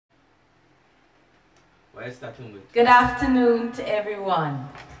Good afternoon to everyone.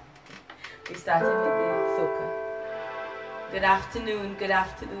 We're starting with the soca. Good afternoon, good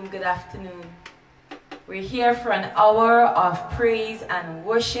afternoon, good afternoon. We're here for an hour of praise and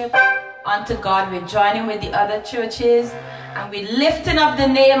worship unto God. We're joining with the other churches and we're lifting up the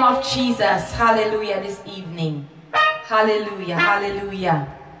name of Jesus. Hallelujah this evening. Hallelujah,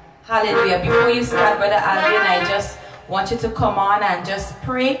 hallelujah, hallelujah. Before you start, Brother Alvin, I just want you to come on and just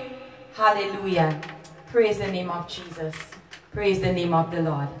pray. Hallelujah. Praise the name of Jesus. Praise the name of the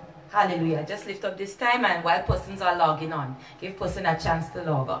Lord. Hallelujah. Just lift up this time and while persons are logging on, give person a chance to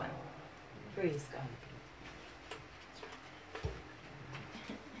log on. Praise God.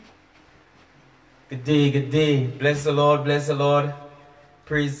 Good day, good day. Bless the Lord, bless the Lord.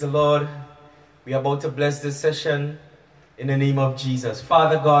 Praise the Lord. We are about to bless this session in the name of Jesus.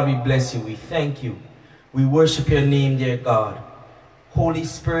 Father God, we bless you. We thank you. We worship your name, dear God. Holy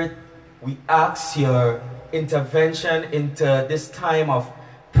Spirit, we ask your intervention into this time of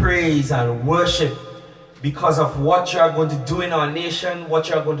praise and worship because of what you are going to do in our nation, what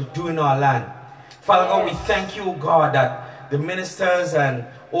you are going to do in our land. Father God, we thank you, God, that the ministers and,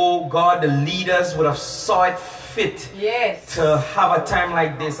 oh God, the leaders would have saw it fit to have a time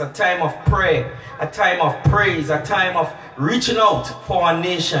like this, a time of prayer, a time of praise, a time of reaching out for our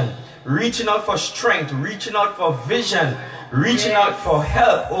nation, reaching out for strength, reaching out for vision, reaching out for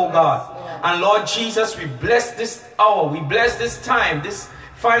help, oh God. And Lord Jesus, we bless this hour, we bless this time, this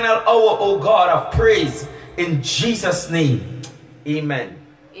final hour, oh God, of praise in Jesus' name. Amen.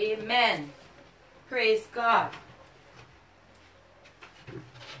 Amen. Praise God.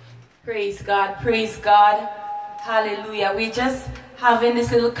 Praise God. Praise God. Hallelujah. We're just having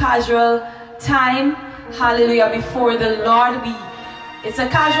this little casual time. Hallelujah. Before the Lord. It's a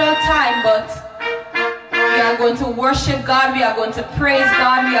casual time, but we are going to worship God. We are going to praise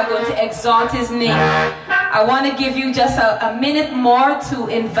God. We are going to exalt his name. I want to give you just a minute more to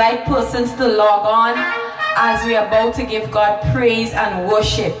invite persons to log on as we are about to give God praise and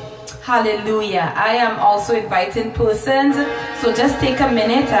worship. Hallelujah. I am also inviting persons. So just take a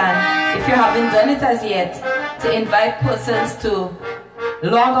minute, and if you haven't done it as yet, to invite persons to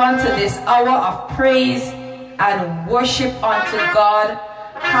log on to this hour of praise and worship unto God.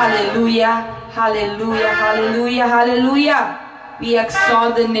 Hallelujah. Hallelujah, hallelujah, hallelujah. We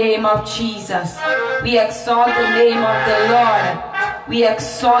exalt the name of Jesus. We exalt the name of the Lord. We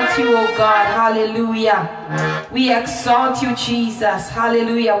exalt you, O God. Hallelujah. We exalt you, Jesus.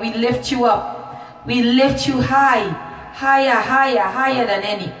 Hallelujah. We lift you up. We lift you high. Higher, higher, higher than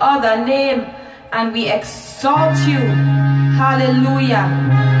any other name. And we exalt you. Hallelujah.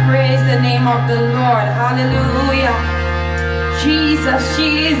 Praise the name of the Lord. Hallelujah. Jesus,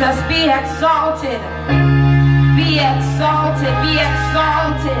 Jesus, be exalted. Be exalted, be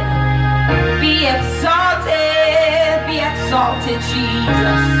exalted. Be exalted, be exalted,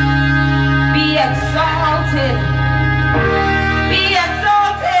 Jesus. Be exalted. Be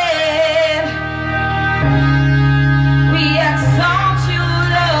exalted. We exalt you,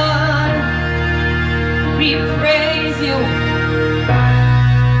 Lord. We praise you.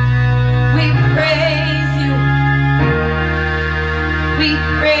 We praise you. We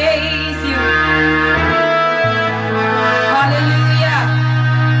praise you. Hallelujah.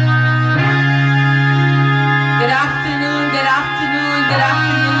 Good afternoon, good afternoon, good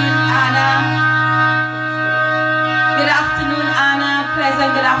afternoon, Anna. Good afternoon, Anna.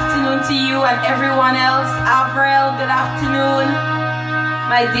 Pleasant good afternoon to you and everyone else. Avril, good afternoon.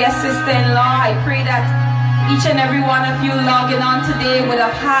 My dear sister-in-law, I pray that each and every one of you logging on today would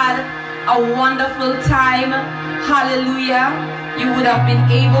have had a wonderful time. Hallelujah. You would have been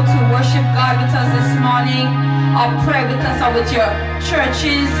able to worship God with us this morning, or pray with us, or with your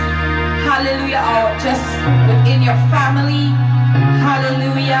churches, hallelujah, or just within your family,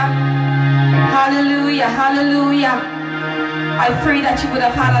 hallelujah, hallelujah, hallelujah. I pray that you would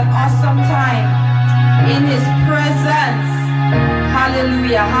have had an awesome time in his presence,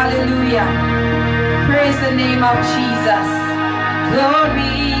 hallelujah, hallelujah. Praise the name of Jesus.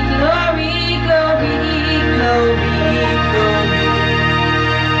 Glory, glory, glory, glory, glory.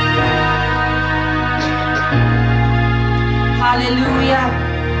 Hallelujah.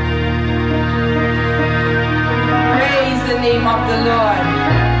 Praise the name of the Lord.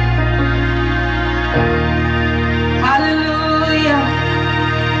 Hallelujah.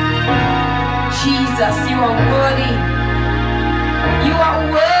 Jesus, you are worthy. You are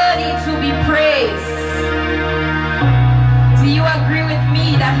worthy to be praised. Do you agree with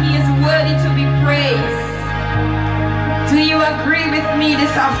me that he is worthy to be praised? Do you agree with me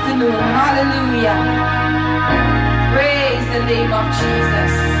this afternoon? Hallelujah. Praise the name of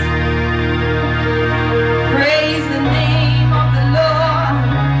Jesus.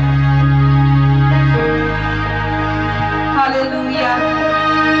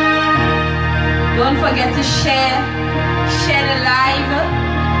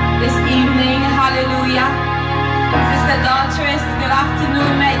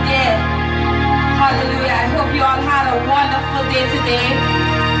 Hallelujah. I hope you all had a wonderful day today.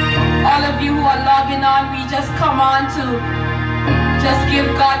 All of you who are logging on, we just come on to just give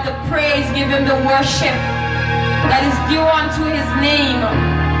God the praise, give Him the worship that is due unto His name.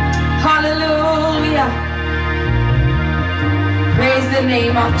 Hallelujah. Praise the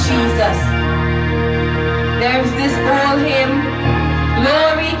name of Jesus. There's this old hymn,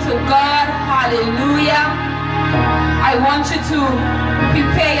 glory to God, hallelujah. I want you to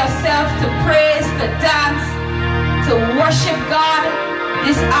prepare yourself to praise, to dance, to worship God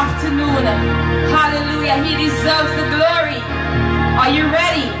this afternoon. Hallelujah. He deserves the glory. Are you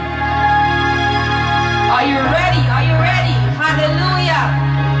ready? Are you ready? Are you ready? Hallelujah.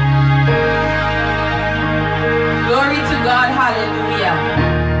 Glory to God. Hallelujah.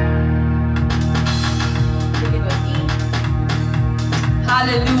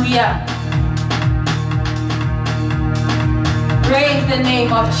 Hallelujah. Praise the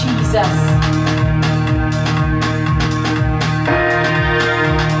name of Jesus.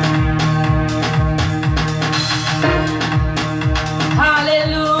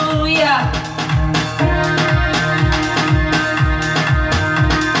 Hallelujah.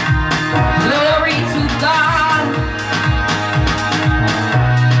 Glory to God.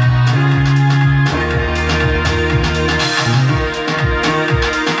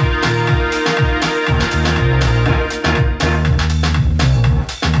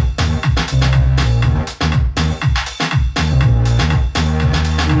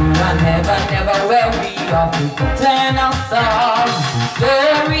 Never will we of eternal song.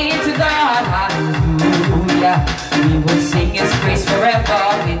 Glory to God, hallelujah. We will sing His praise forever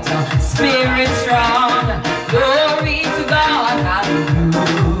with a spirit strong. Glory to God,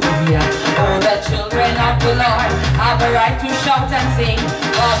 hallelujah. Oh, the children of the Lord have a right to shout and sing,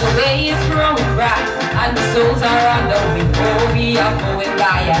 for the way is growing bright and the souls are on the wing. Oh, we are going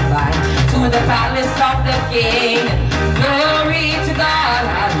by and by to the palace of the King. Glory to God,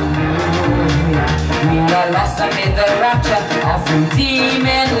 hallelujah. We are lost amid the rapture of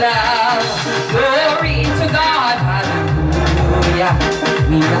redeeming love. Glory to God, hallelujah.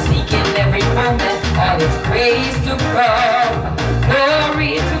 We are seeking every moment all His grace to come.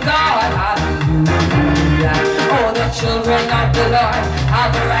 Glory to God, hallelujah. Oh, the children of the Lord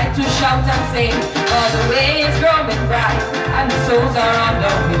have a right to shout and sing, for the way is growing bright and the souls are on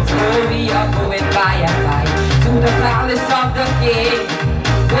the wing. So we are going by and by to the palace of the King.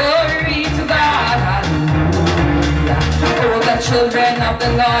 Glory to God, hallelujah. Oh, the children of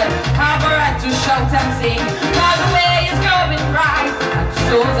the Lord have a right to shout and sing, for the way is growing bright and the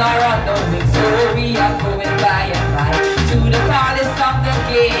souls are on the wing. So we are going by and by to the palace of the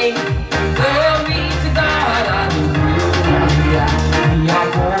King. Glory to God, hallelujah. We are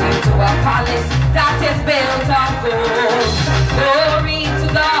going to a palace that is built of gold. Glory to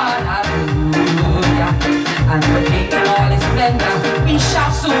God, hallelujah. And the King in all His splendor we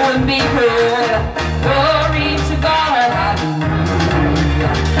shall soon behold. Glory to God,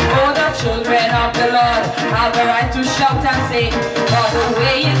 hallelujah. Oh, the children of the Lord have a right to shout and sing, for the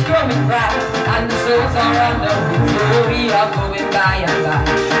way is growing bright and the souls are on the wing. So we are going by and by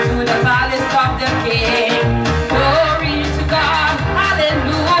to the palace of the King. Glory to God,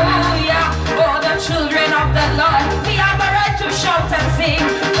 hallelujah. Oh, the children of the Lord, we have a right to shout and sing,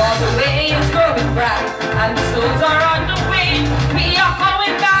 for the way is growing bright and the souls are on the wing. We are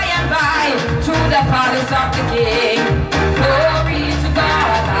going by and by to the palace of the King. Glory to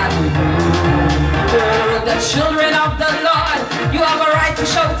God, hallelujah. Oh, the children of the Lord, you have a right to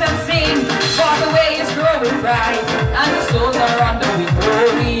shout and sing, for the way is growing bright and the souls are on the wing. Oh,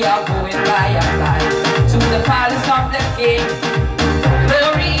 we are going by and by to the palace of the King.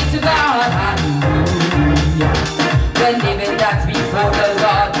 Glory to God, hallelujah. When David danced before the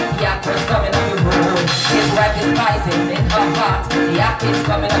Lord, the act was coming on the road. His wife despised him in her heart. The act is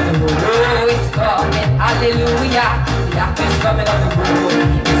coming on the road. Oh, it's coming, hallelujah. The act is coming on the road.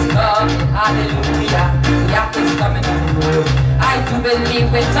 It's coming, hallelujah. The act is coming on the road. I do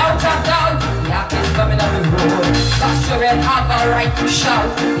believe without a doubt, the act is coming on the road. God sure have a right to shout.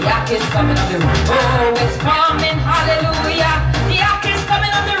 The act is coming on the road. Oh, it's coming, hallelujah. The act is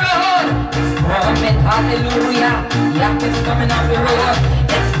coming on the road. It's coming, hallelujah. The act is coming on the road.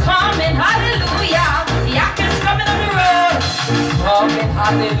 It's coming, hallelujah. The act is coming on the road. It's coming,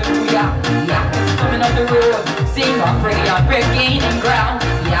 hallelujah. The act is coming on the road. Sing or pray or break gaining ground.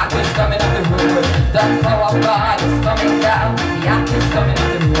 The act is coming on the road. The power of God is coming down. The act is coming on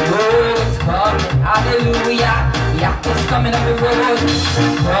the road. Oh, it's coming, hallelujah. The act is coming on the road. It's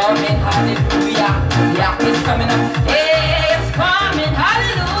coming, hallelujah. The act is coming on. Hey, it's coming,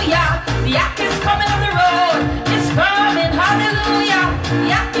 hallelujah. The act is coming on the road. It's coming, hallelujah.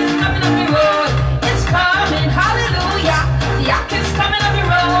 The act is coming on the road.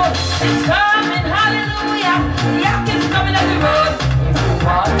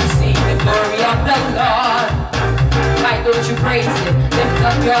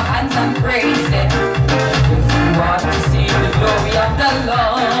 up your hands and praise Him. If you want to see the glory of the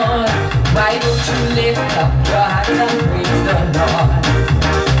Lord, why don't you lift up your hands and praise the Lord?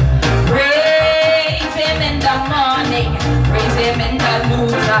 Praise Him in the morning, praise Him in the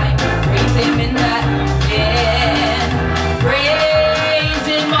noontime, praise Him in the evening. Praise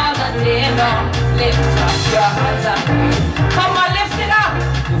Him all the day long. Lift up your hands and praise. Come on, lift it up.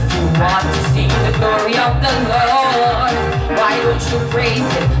 If you want to see the glory of the Lord, why don't you praise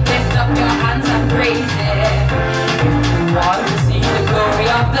Him? Lift up your hands and praise Him. If you want to see the glory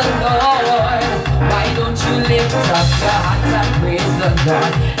of the Lord, why don't you lift up your hands and praise the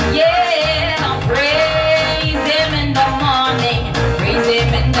Lord? Yeah, praise Him in the morning, praise Him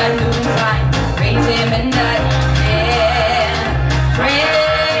in the noontime, praise Him in the evening.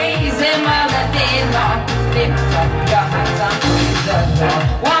 Praise Him all the day long. Lift up your hands and praise the Lord.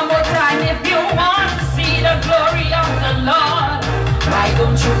 One more time, if you want to see the glory of the Lord, why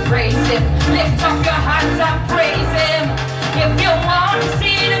don't you praise Him? Lift up your hands and praise Him. If you want to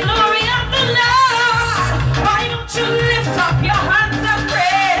see the glory of the Lord, why don't you lift up your hands and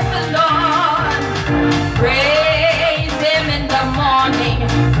praise the Lord? Praise Him in the morning,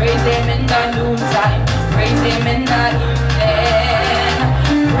 praise Him in the noontime, praise Him in the evening.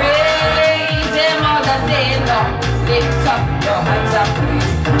 Praise Him all the day long. Lift up your hands and praise.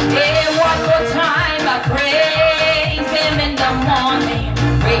 Hey, one more time, I praise Him in the morning,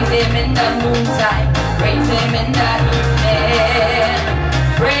 praise Him in the noontime, praise Him in the evening.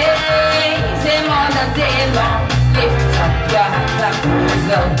 Praise Him all the day long. Lift up your hands and praise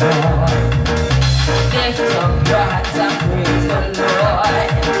the Lord. Lift up your hands and praise the Lord.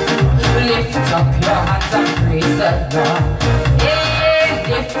 Lift up your hands and praise the Lord. Yeah,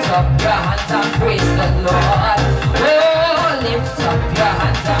 lift up your hands and praise the Lord. Oh, lift up your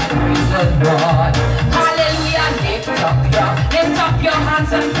hands and praise the Lord. Hallelujah, lift up your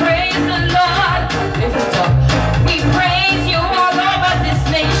hands and praise the Lord. Lift up. We praise you all over this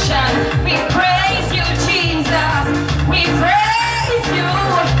nation. We praise you, Jesus. We praise you.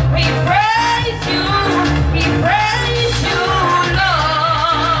 We praise you. We praise you,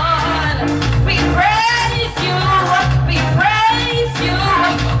 Lord. We praise you. We praise you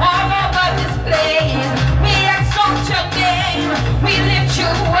all over this place. We exalt your name. We lift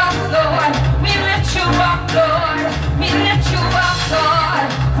you up, Lord. We lift you up, Lord. We lift you up, Lord.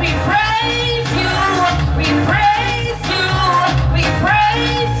 We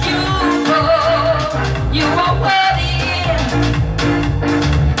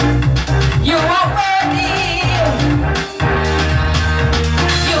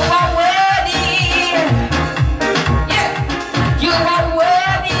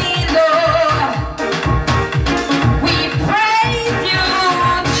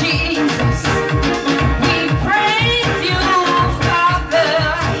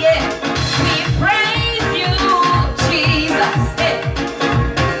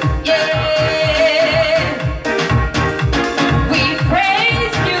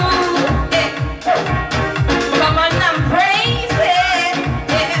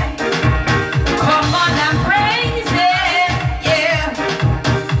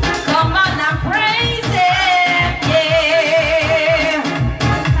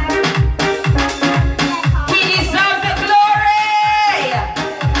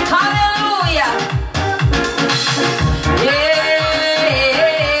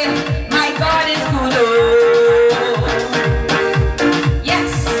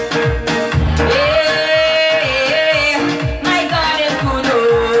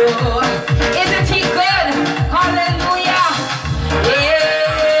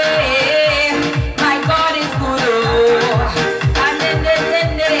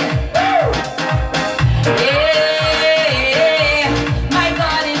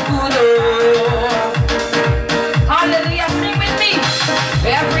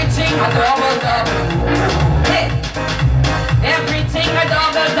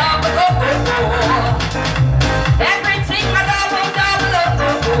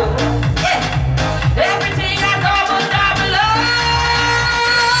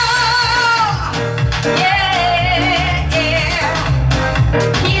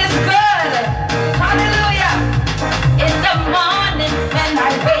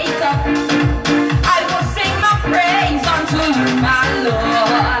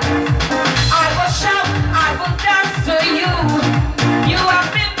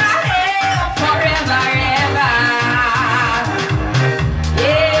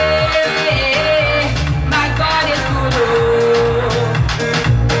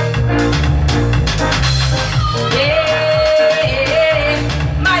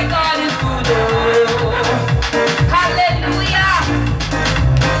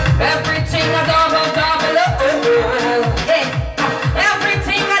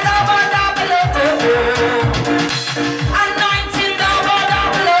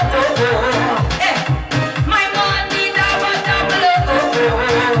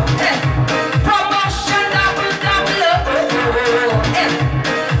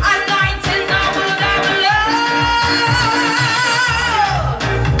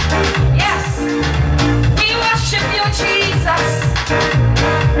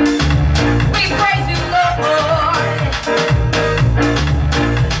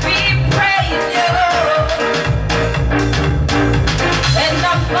In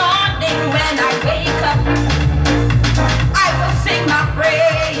the morning when I wake up, I will sing my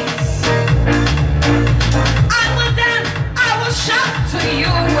praise. I will dance, I will shout to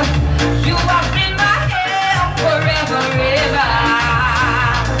you. You have been my help forever, ever.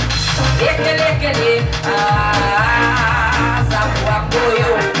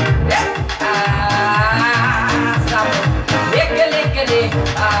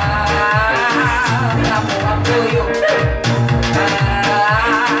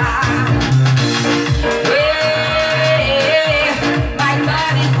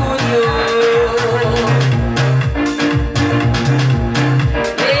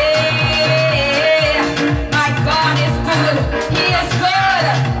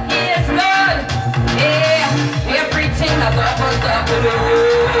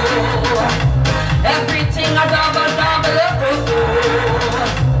 Everything a double, double,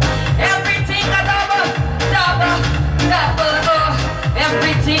 everything a double, double, double,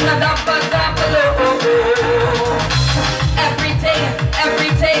 everything a double, double, everything,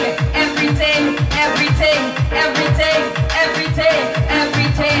 everything, everything, everything, everything, everything,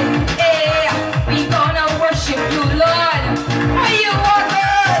 everything. Yeah, we gonna worship you, Lord. For you are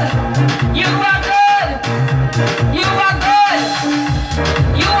good, you are good, you are good,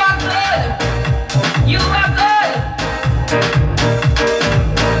 you are good, you are good.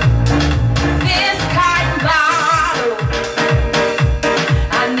 This kind battle,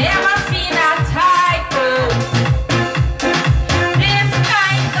 I never seen a typo. This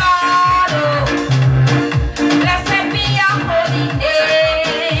kind battle, blessed be your holy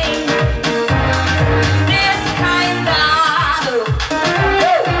name. This kind battle,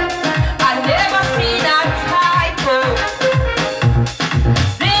 I never seen a typo.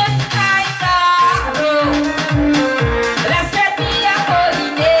 This kind battle, blessed be your holy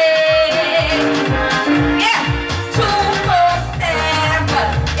name. Yeah, 247.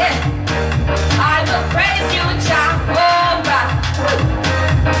 Yeah, I will praise you, Jehovah.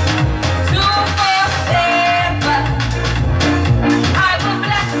 247. I will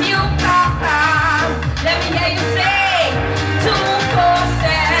bless you, Papa. Let me hear you say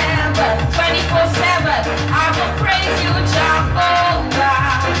 247, 24/7. I will praise you, Jehovah.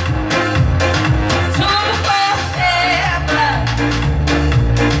 247.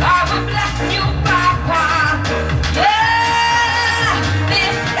 I will bless you, Papa. Yeah,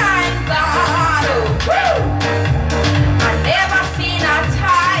 this kind battle. Woo! I never seen a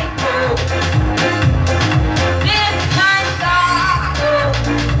typo. This kind battle,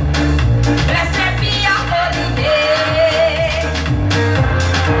 blessed be your holy name.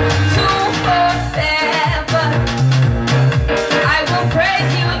 247. I will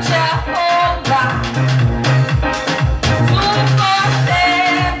praise you, Jehovah.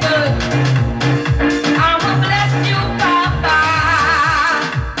 247. I will bless you, Papa.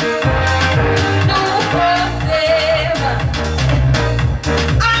 247.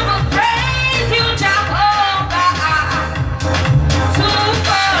 I will praise you, Jehovah.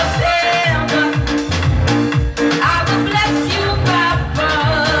 247. I will bless you, Papa.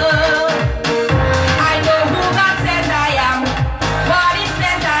 I know who God says I am, what He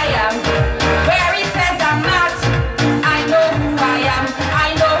says I am, where He says I'm not. I know who I am. I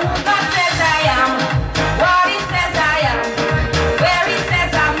know who God says I am, what He says I am, where He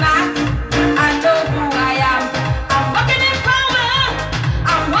says I'm not. I know who I am. I'm walking in power.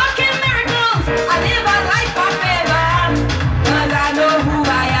 I'm walking miracles. I live a life of favor, 'cause I know who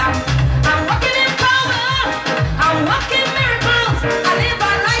I am. I'm walking in power. I'm walking miracles. I live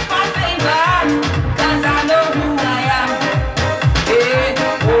a life of favor, 'cause I know who I am. Hey,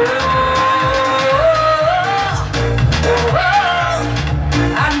 oh, oh, oh,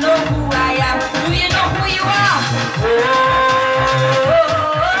 I know who I am. Do you know who you are? Oh, oh,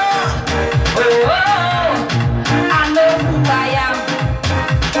 oh, I know who I am.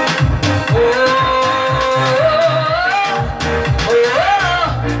 Oh, oh, oh,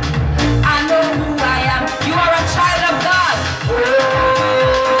 I know who I am. You are a child of God. Oh,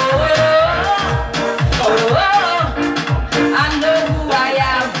 oh, oh, I know who I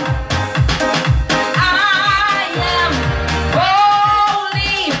am. I am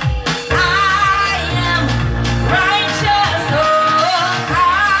holy. I am righteous. Oh, I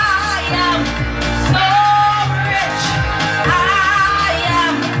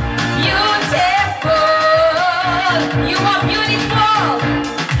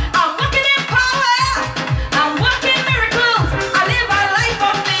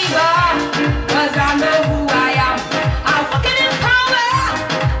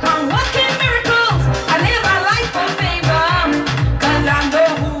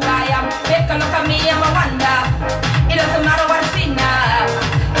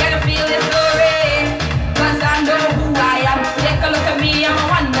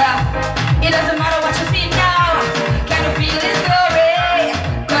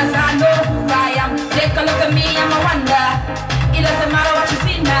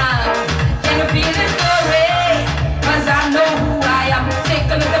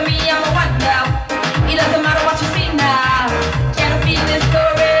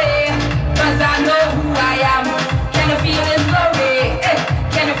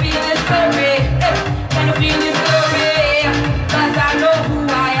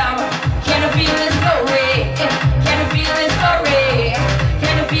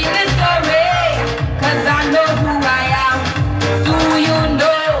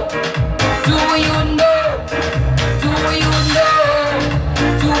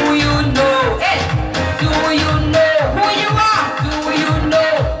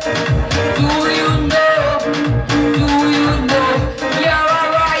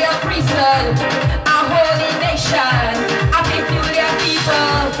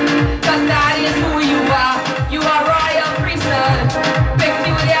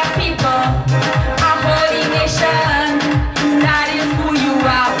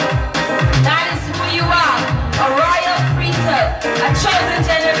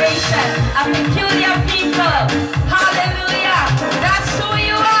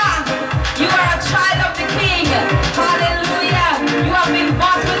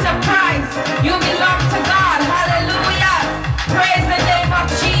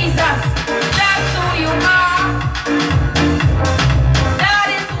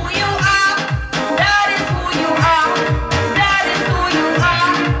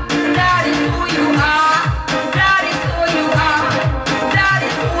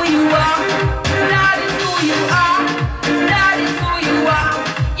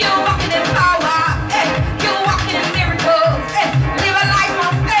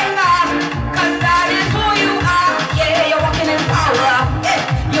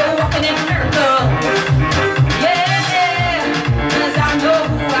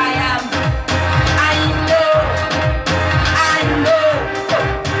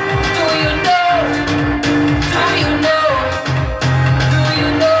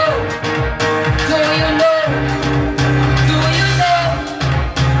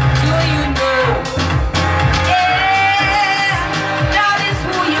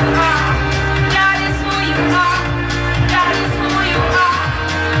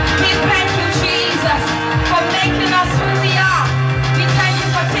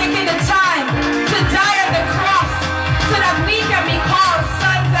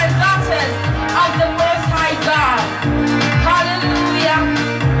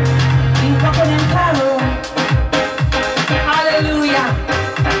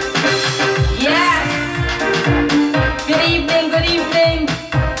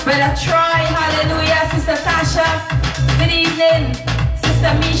Brother Troy, hallelujah. Sister Tasha, good evening.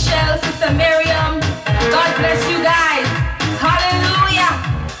 Sister Michelle, Sister Miriam, God bless you guys. Hallelujah,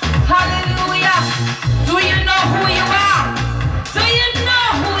 hallelujah. Do you know who you are? Do you know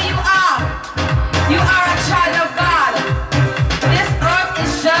who you are? You are a child of God. This earth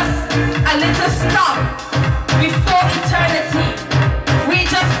is just a little stop before eternity. We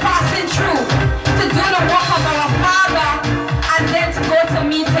just passing through to do the work of our Father and then to go to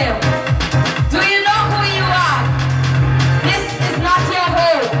meet Him. Do you know who you are? This is not your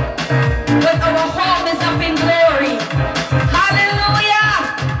home, but our home is up in glory.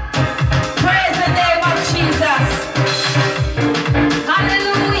 Hallelujah! Praise the name of Jesus.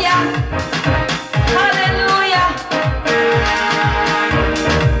 Hallelujah! Hallelujah!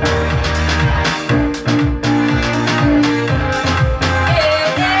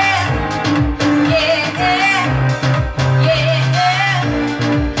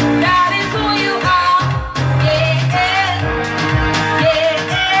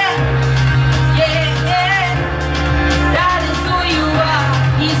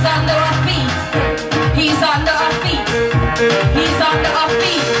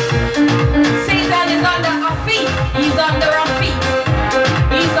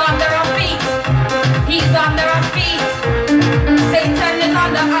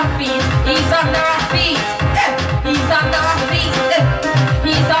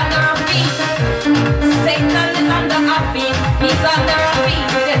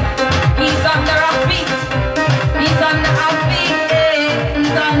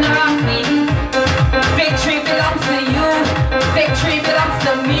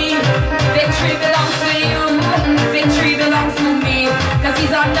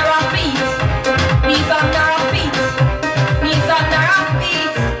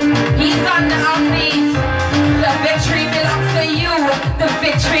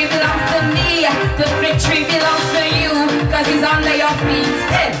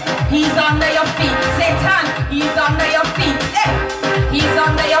 He's under your feet. Satan, he's under your feet. He's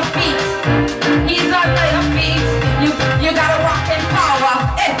under your feet. He's under your feet. You gotta walk in power.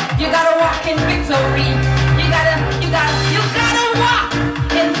 You gotta walk in victory. You gotta walk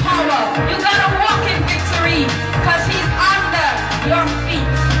in power. You gotta walk in victory. Because he's under your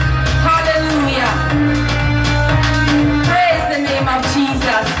feet. Hallelujah. Praise the name of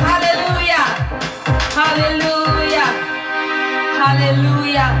Jesus. Hallelujah. Hallelujah.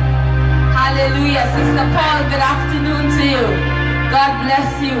 Hallelujah. Hallelujah. Sister Paul, good afternoon to you. God bless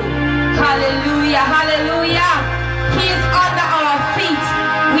you. Hallelujah. Hallelujah. He is under our feet.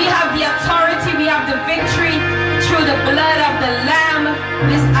 We have the authority. We have the victory through the blood of the Lamb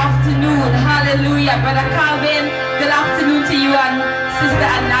this afternoon. Hallelujah. Brother Calvin, good afternoon to you, and Sister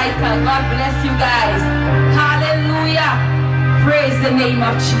Anika. God bless you guys. Hallelujah. Praise the name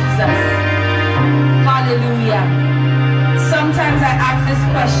of Jesus. Hallelujah. Sometimes I ask this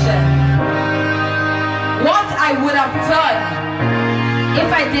question. What I would have done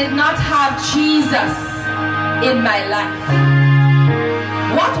if I did not have Jesus in my life?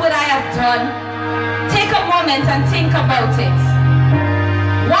 What would I have done? Take a moment and think about it.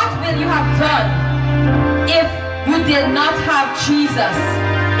 What will you have done if you did not have Jesus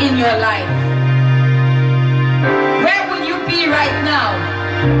in your life? Where would you be right now?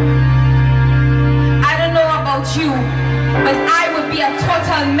 I don't know about you, but I would be a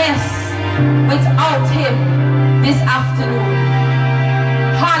total mess without him this afternoon.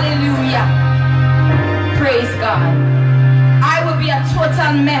 Hallelujah. Praise God. I would be a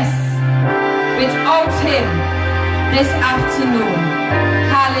total mess without him this afternoon.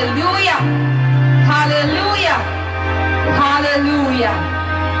 Hallelujah. Hallelujah. Hallelujah.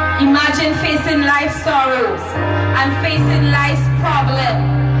 Imagine facing life's sorrows and facing life's problems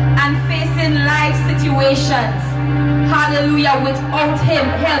and facing life situations. Hallelujah, without him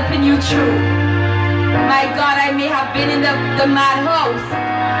helping you through. My God, I may have been in the madhouse.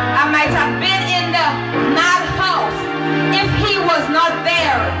 I might have been in the madhouse if he was not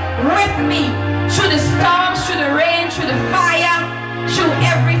there with me through the storms, through the rain, through the fire, through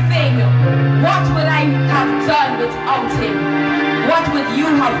everything. What would I have done without him? What would you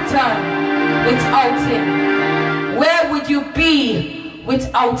have done without him? Where would you be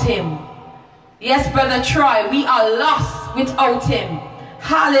without him? Yes, Brother Troy, we are lost without him.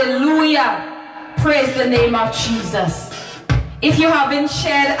 Hallelujah. Praise the name of Jesus. If you haven't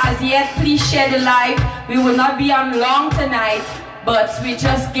shared as yet, please share the live. We will not be on long tonight, but we're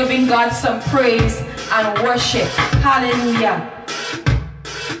just giving God some praise and worship. Hallelujah.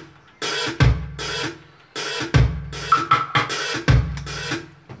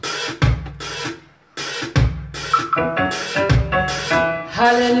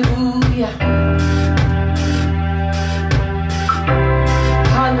 Hallelujah.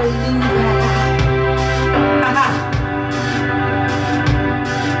 Hallelujah.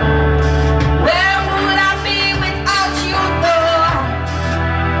 Where would I be without you, Lord?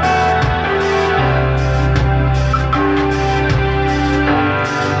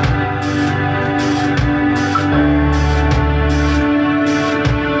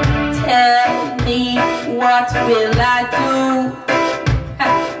 Tell me, what will I do?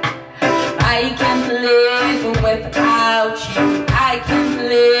 I can't live without you. I can't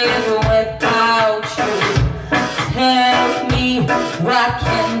live without you. Tell me, what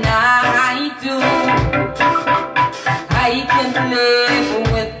can I do? I can't live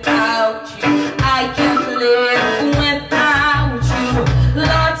without you. I can't live without you.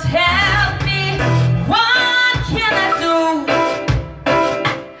 Lord, tell me, what can I do?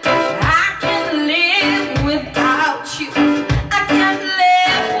 I can't live without you. I can't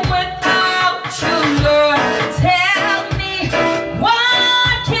live without you, Lord. Tell me,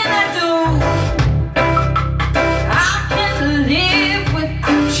 what can I do? I can't live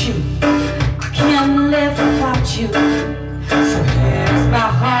without you. I can't live without you. So here's my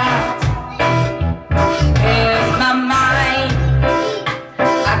heart, here's my mind.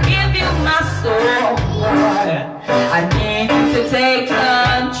 I give you my soul, Lord. I need you to take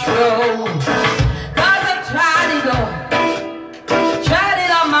control. 'Cause I've tried it all, tried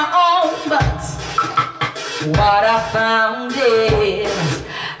it on my own, but what I found is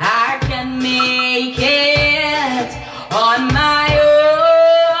I can make it on my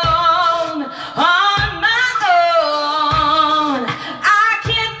own, on my own. I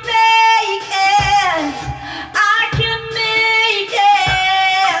can make it, I can make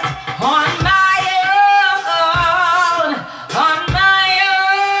it on my own, on my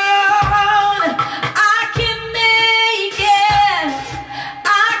own. I can make it,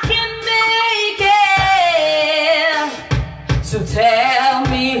 I can make it. So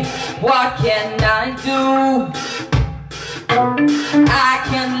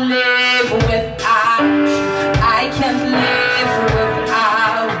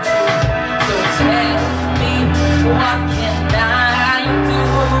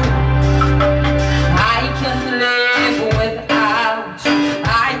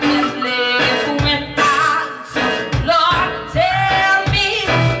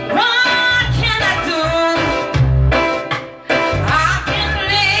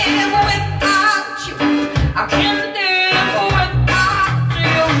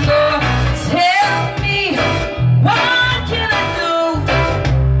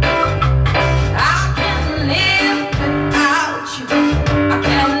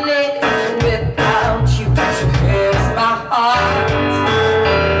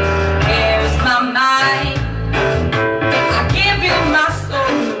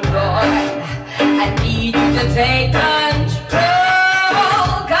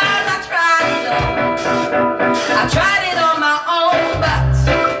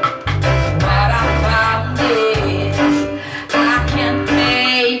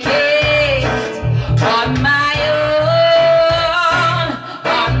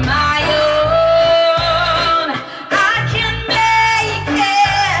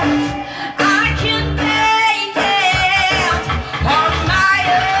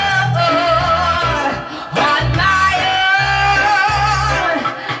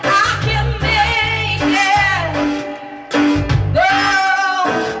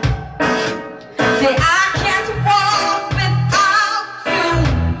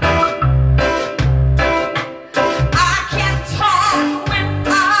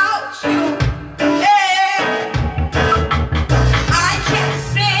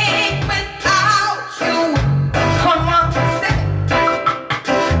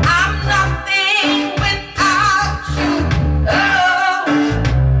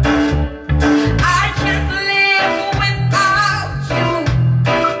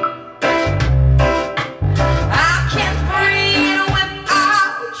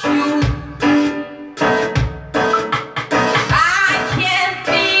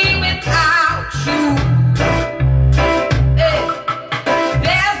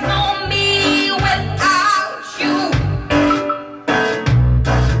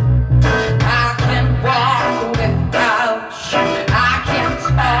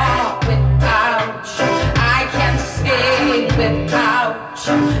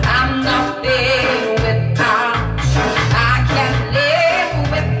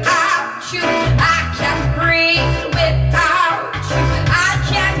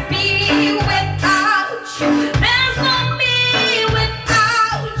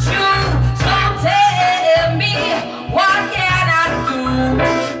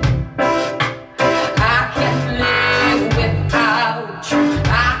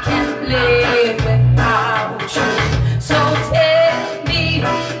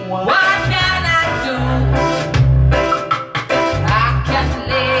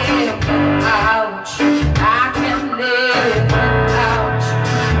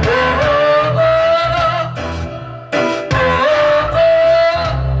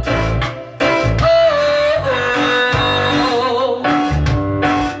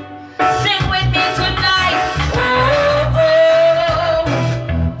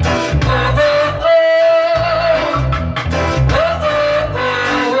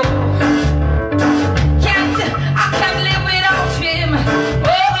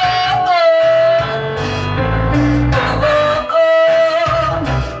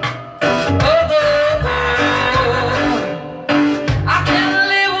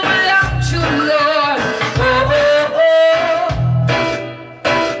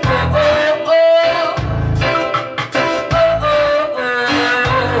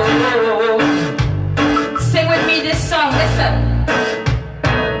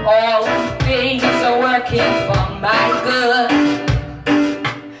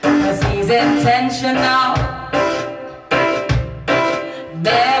intentional,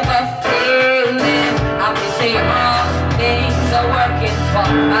 never failing. I'm just saying all things are working for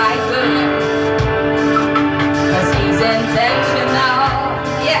my good, 'cause he's intentional,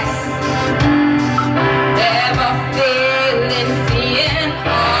 yes, never failing, seeing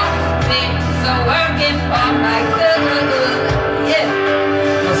all things are working for my good, yeah,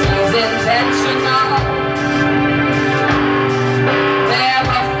 'cause he's intentional.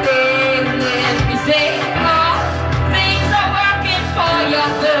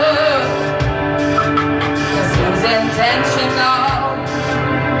 Intentional,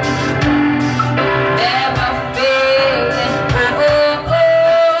 never failing. Oh,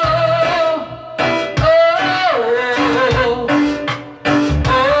 oh, oh,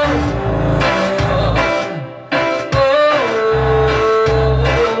 oh,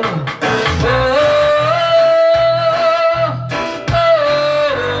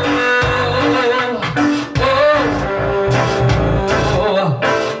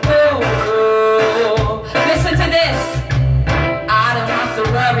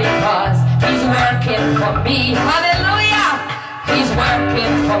 for me, hallelujah, he's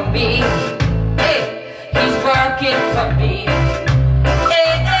working for me, hey, he's working for me,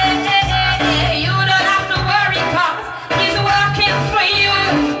 hey, hey, hey, hey, hey. You don't have to worry, 'cause he's working for you,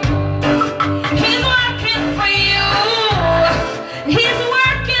 he's working for you, he's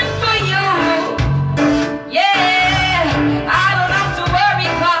working for you, yeah, I don't have to worry,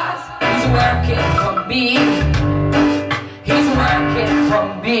 'cause he's working for me, he's working for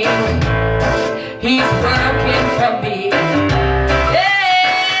me. He's working for me.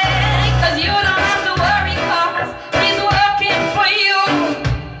 Yeah, 'cause you don't have to worry, 'cause he's working for you.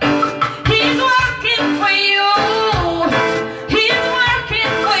 He's working for you. He's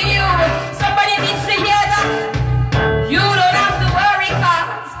working for you. Somebody needs to hear that. You don't have to worry,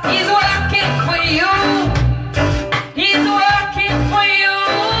 'cause he's working for you. He's working for you.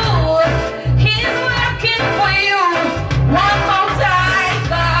 He's working for you. One more time,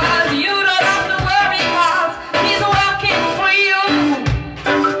 'cause you don't have to worry, 'cause he's working for you.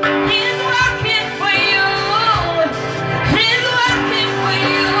 He's working for you. He's working for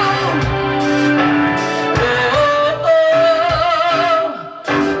you. Oh, oh,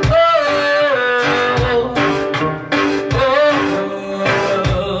 oh,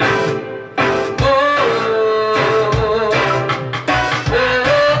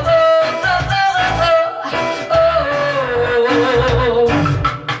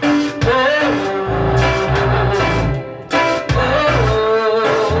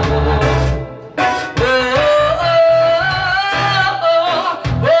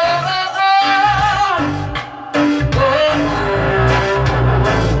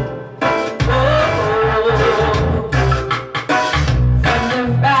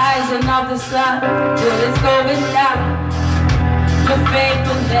 till it's going down, your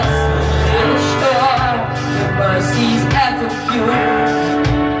faithfulness is sure, your mercies ever pure.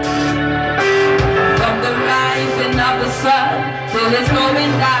 From the rising of the sun till it's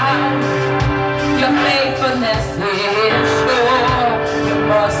going down, your faithfulness is sure, your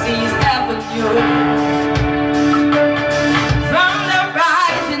mercies ever pure. From the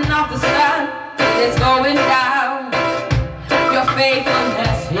rising of the sun till it's going down, your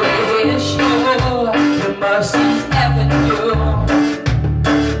faithfulness is sure, your mercies ever new.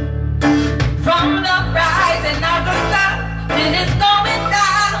 From the rising of the sun till it's going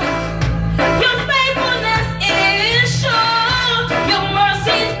down, your faithfulness is sure, your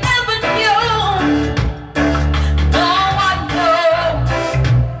mercies ever new. No one knows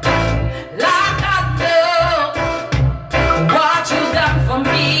like I know what you've done for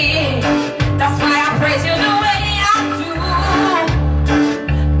me. That's why I praise you the way I do.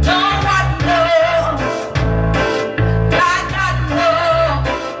 No one knows like I know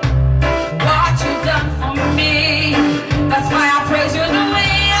what you've done for me. That's why I praise you the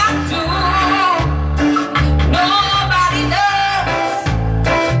way I do. Nobody knows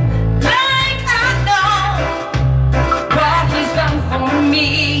like I know what he's done for me.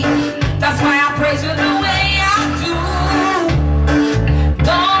 That's why I praise you the way I do.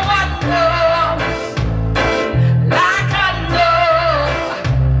 No one knows like I know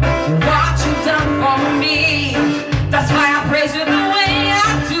what you've done for me. That's why I praise you the way I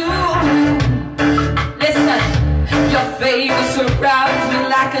do. Listen, your favor surrounds me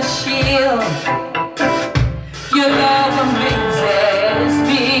like a shield. Your love amazes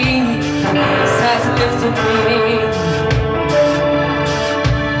me. Your grace has lifted me.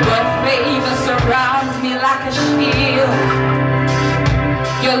 Your favor surrounds me like a shield.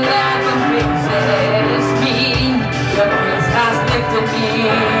 Your love amazes me. Your grace has lifted me.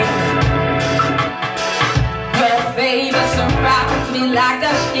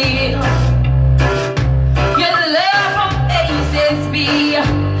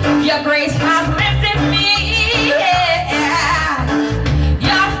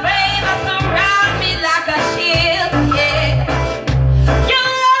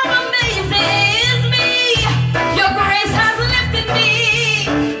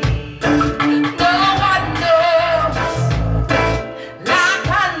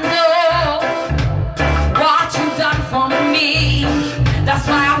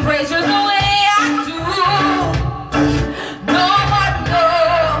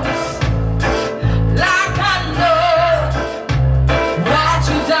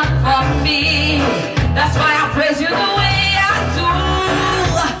 me. That's why I praise you the way I do.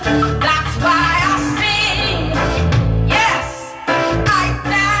 That's why I sing. Yes, I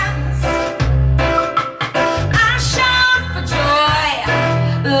dance. I shout for joy.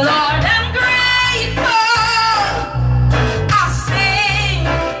 Lord, I'm grateful. I sing.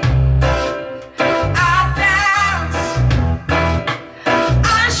 I dance.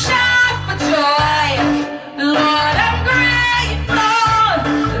 I shout for joy. Lord, I'm grateful.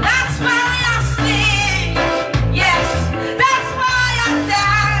 That's why I sing. Yes, that's why I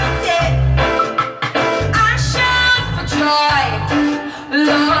dance. Yeah. I shout for joy.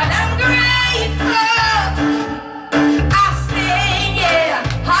 Lord, I'm grateful. I sing, yeah.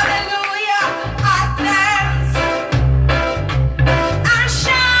 Hallelujah. I dance. I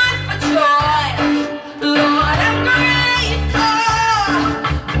shout for joy. Lord, I'm grateful.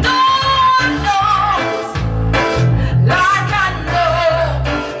 No one knows like I know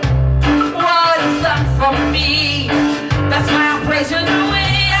what He's done for me. That's why I praise you the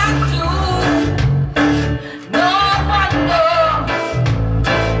way I do. No one knows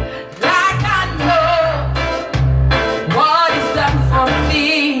like I know what He's done for me.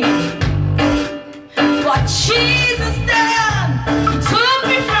 What Jesus done, He took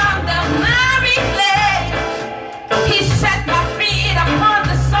me from the miry clay. He set my feet upon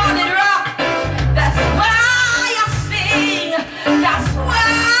the solid rock. That's why I sing. That's why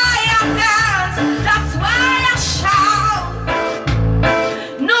I dance. That's why I shout.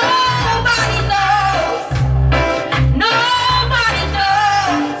 Nobody knows. Nobody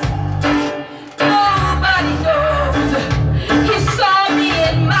knows. Nobody knows. He saw me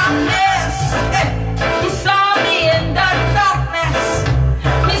in my mess. He saw me in the darkness.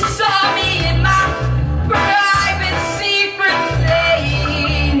 He saw me in my private secret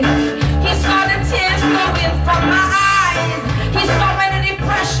place. He saw the tears flowing from my eyes. He saw when the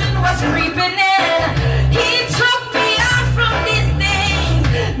depression was creeping in. He took me out from these things.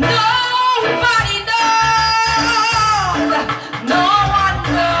 Nobody knows. No one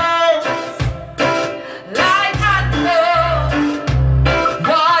knows like I know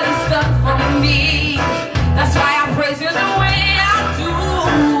what He's done for me. That's why I praise you the way I do.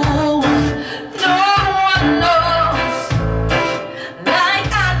 No one knows like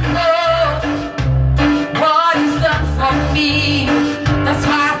I know what He's done for me. That's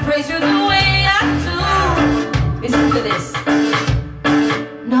why I praise you the way I do. Listen to this.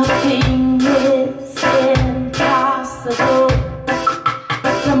 Nothing is impossible.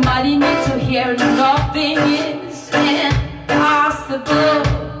 Somebody needs to hear nothing is impossible.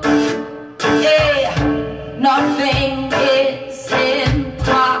 Yeah, nothing is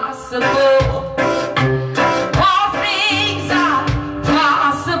impossible. All things are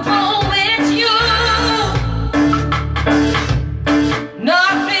possible with you.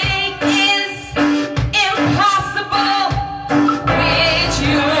 Nothing is impossible with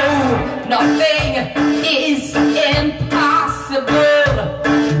you. Nothing is impossible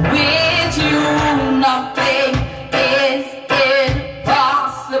with you. Nothing is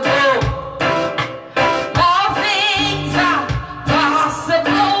impossible. All things are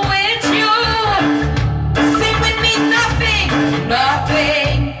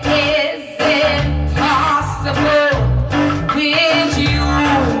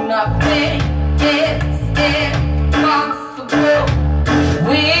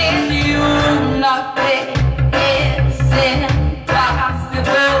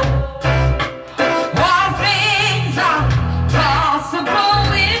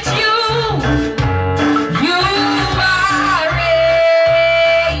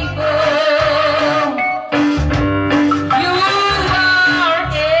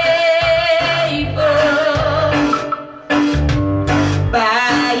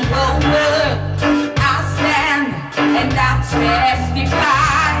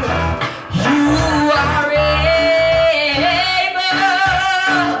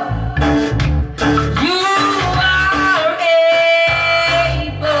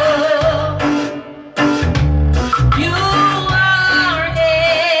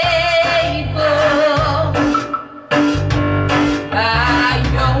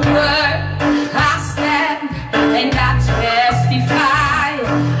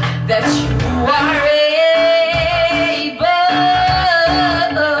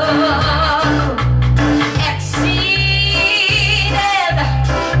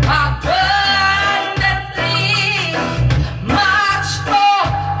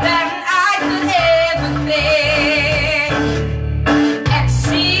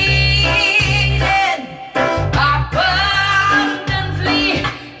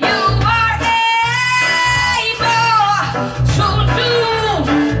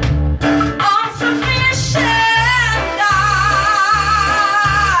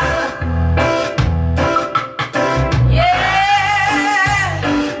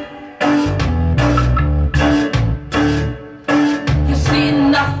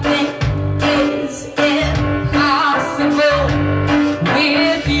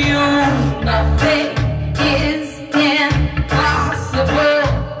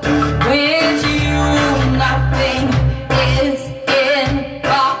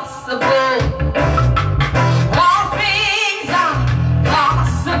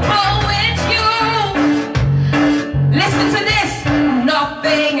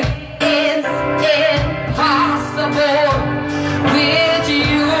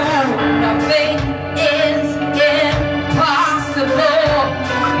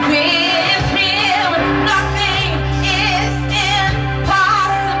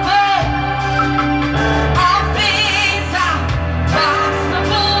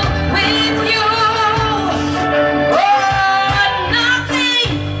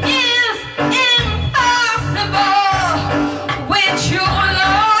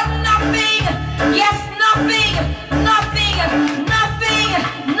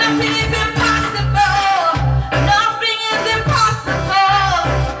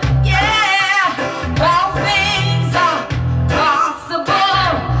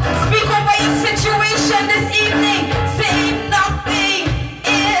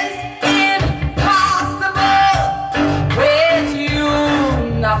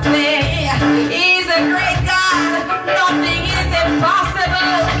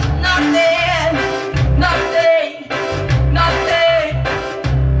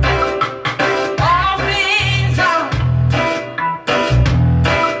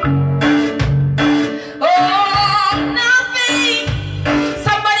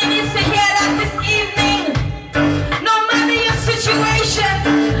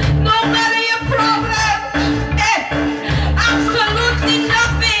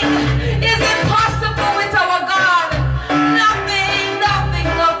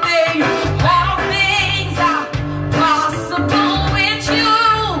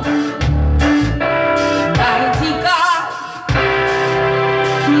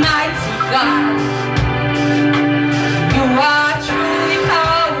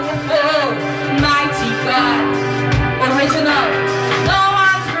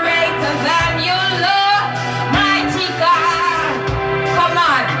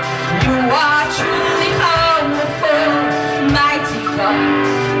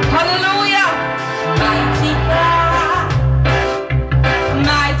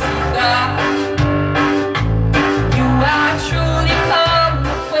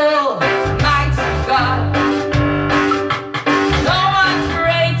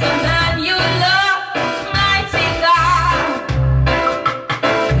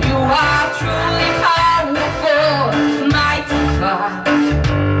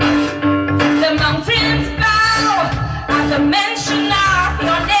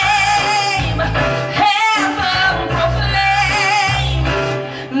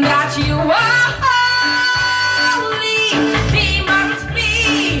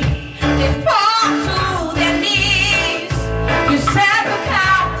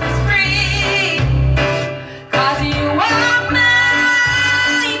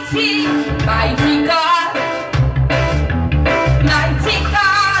mighty, mighty God, mighty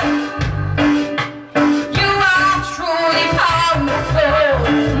God. You are truly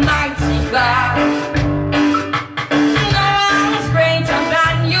powerful, mighty God. No one's greater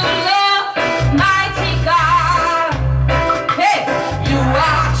than you, Lord, mighty God. Hey, you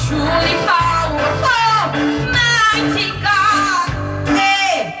are truly powerful, mighty God.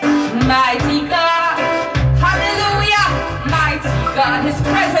 Hey, mighty God. Hallelujah, mighty God. His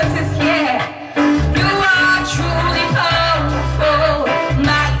presence is here. You are truly powerful,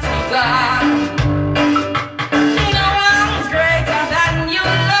 mighty God. No one's greater than you,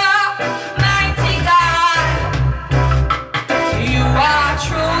 Lord, mighty God. You are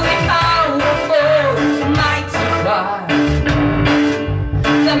truly powerful, mighty God.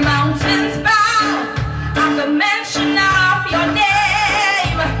 The mountains bow at the mention of your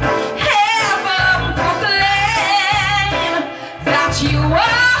name. Heaven proclaim that you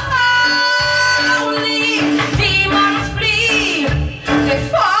are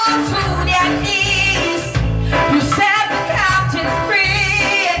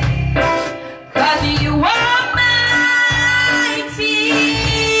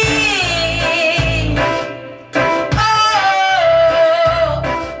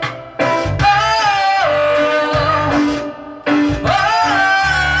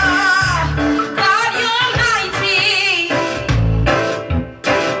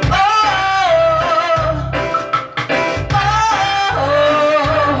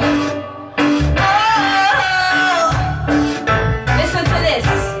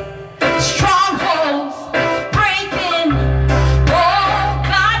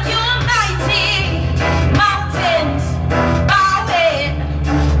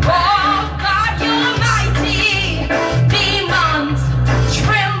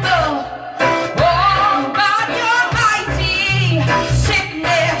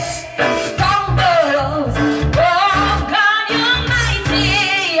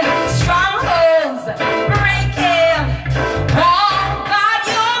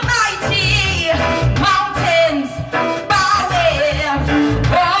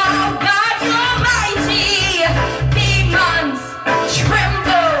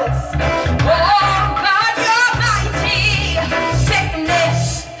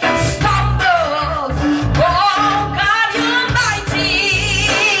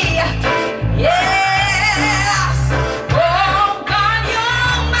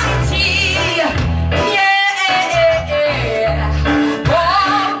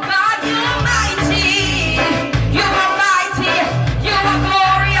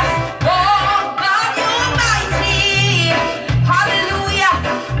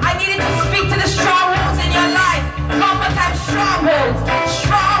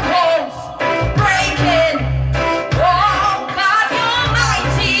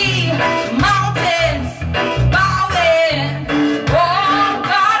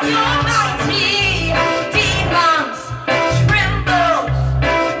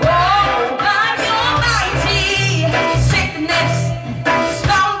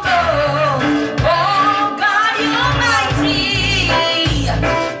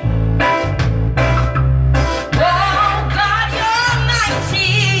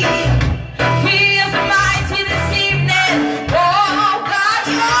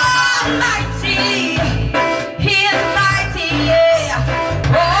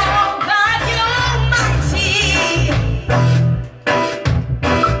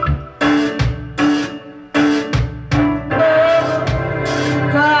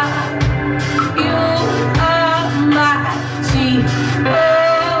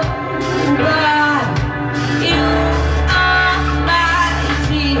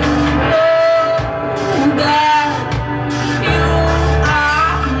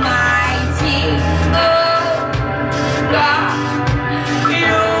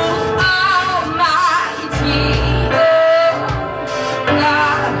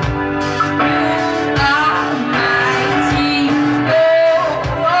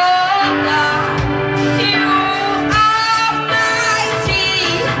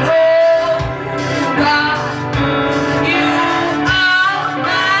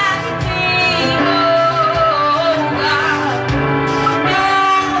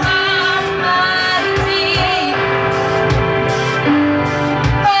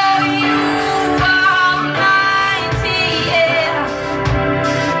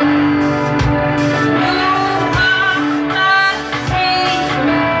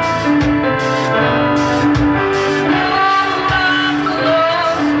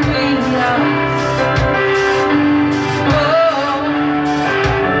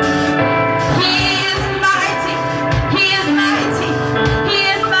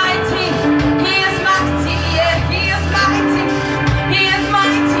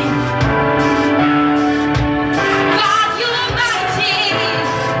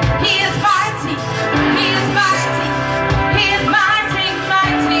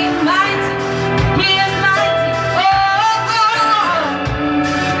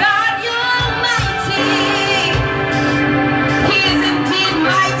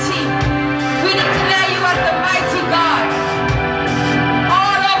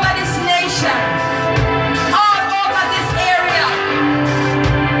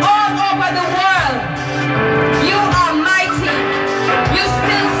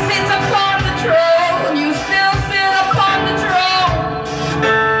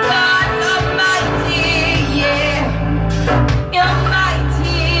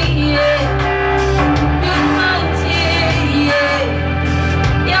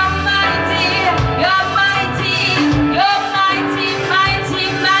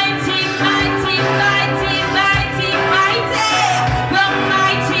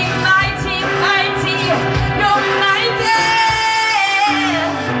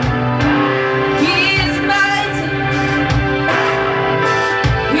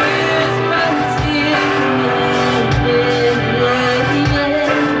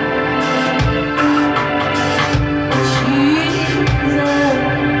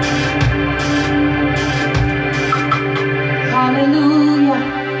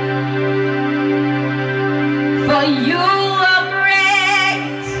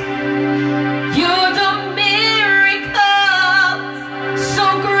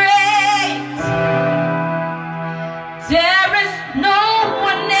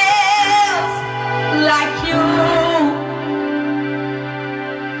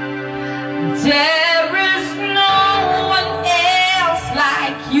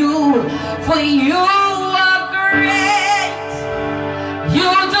you are great. You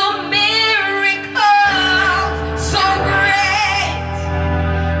do miracles so great.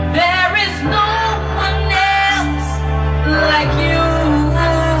 There is no one else like you.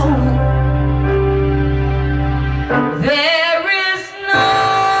 There is no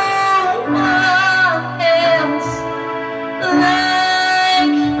one else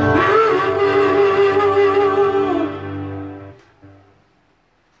like you.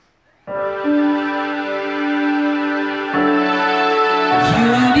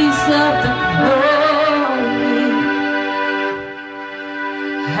 You deserve the glory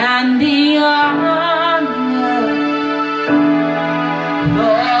and the honor.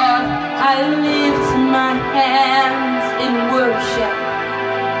 Lord, I lift my hands in worship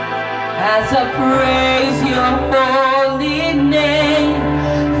as I praise your holy name.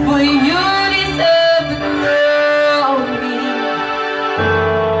 For you deserve the glory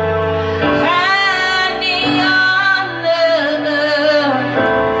and the honor.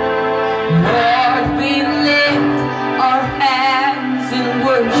 Lord, we lift our hands in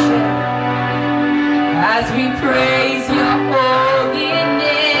worship as we praise your holy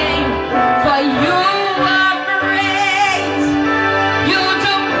name. For you are great. You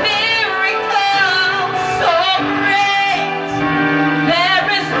do miracles so great. There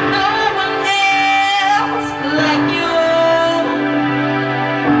is no one else like you.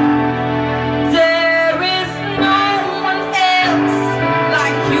 There is no one else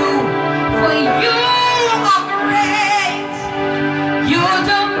like you. For you are great. You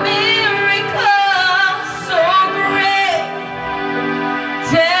do miracles so great.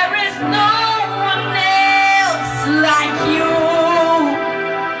 There is no one else like you.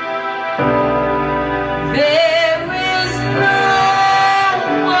 There is no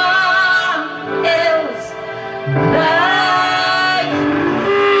one else like you.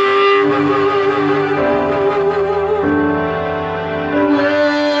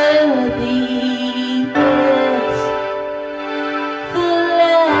 Worthy is the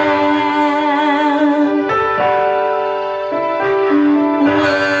Lamb.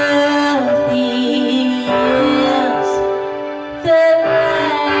 Worthy is the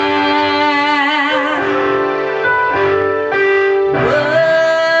Lamb.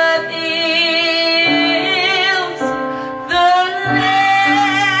 Worthy is the Lamb.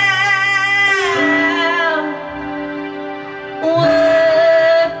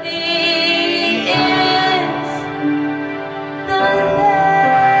 Worthy is the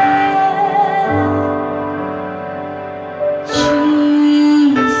Lamb.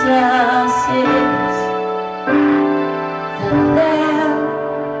 Jesus is the Lamb.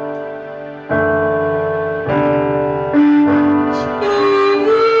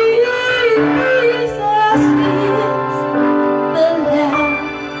 Jesus is the Lamb.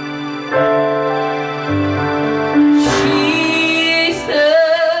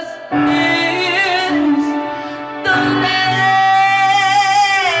 Jesus is the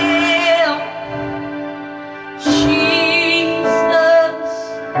Lamb. Jesus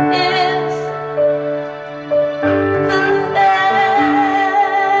is the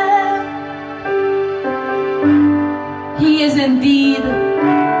Lamb. He is indeed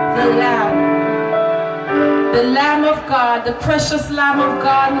the Lamb of God, the precious Lamb of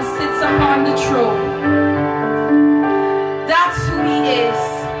God who sits upon the throne. That's who he is.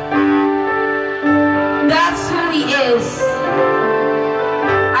 That's who he is.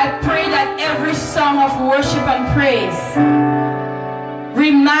 I pray that every song of worship and praise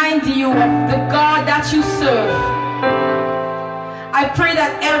remind you of the God that you serve. I pray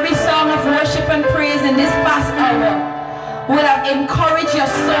that every song of worship and praise in this past hour will have encouraged your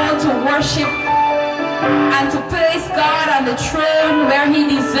soul to worship and to place God on the throne where he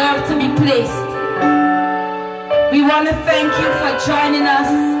deserves to be placed. We want to thank you for joining us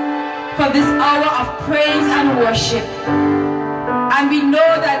for this hour of praise and worship. And we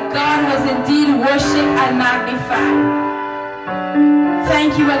know that God was indeed worshipped and magnified.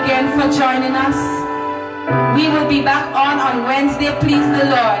 Thank you again for joining us. We will be back on Wednesday, please the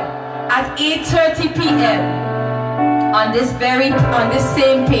Lord, at 8:30 p.m. on this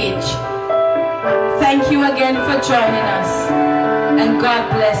same page. Thank you again for joining us, and God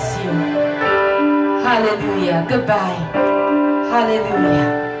bless you. Hallelujah. Goodbye.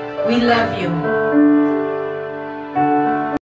 Hallelujah. We love you.